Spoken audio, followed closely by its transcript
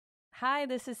Hi,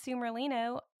 this is Sue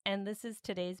Merlino, and this is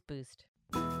today's Boost.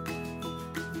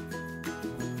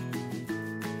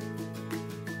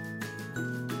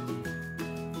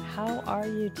 How are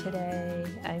you today?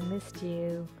 I missed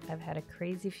you. I've had a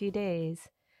crazy few days,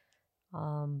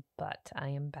 but I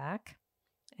am back.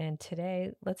 And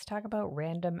today, let's talk about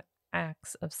random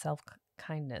acts of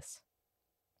self-kindness.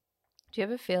 Do you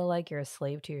ever feel like you're a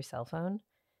slave to your cell phone?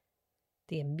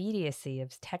 The immediacy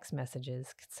of text messages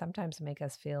can sometimes make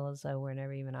us feel as though we're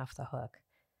never even off the hook.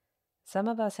 Some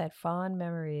of us had fond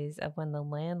memories of when the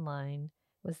landline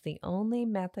was the only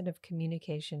method of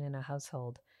communication in a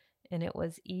household, and it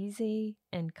was easy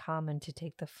and common to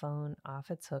take the phone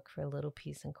off its hook for a little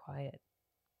peace and quiet.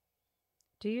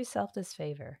 Do yourself this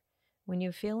favor. When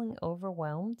you're feeling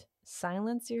overwhelmed,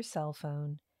 silence your cell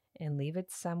phone and leave it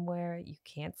somewhere you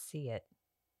can't see it.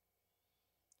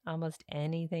 Almost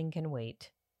anything can wait,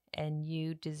 and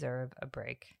you deserve a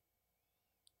break.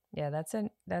 Yeah, that's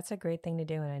a great thing to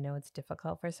do, and I know it's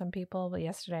difficult for some people, but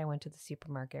yesterday I went to the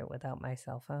supermarket without my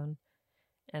cell phone,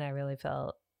 and I really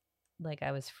felt like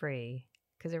I was free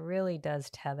because it really does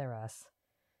tether us.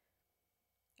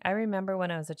 I remember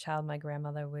when I was a child, my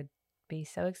grandmother would be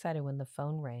so excited when the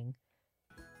phone rang.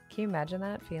 Can you imagine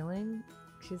that feeling?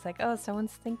 She's like, "Oh,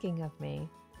 someone's thinking of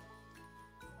me."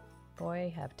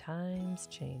 Boy, have times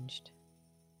changed.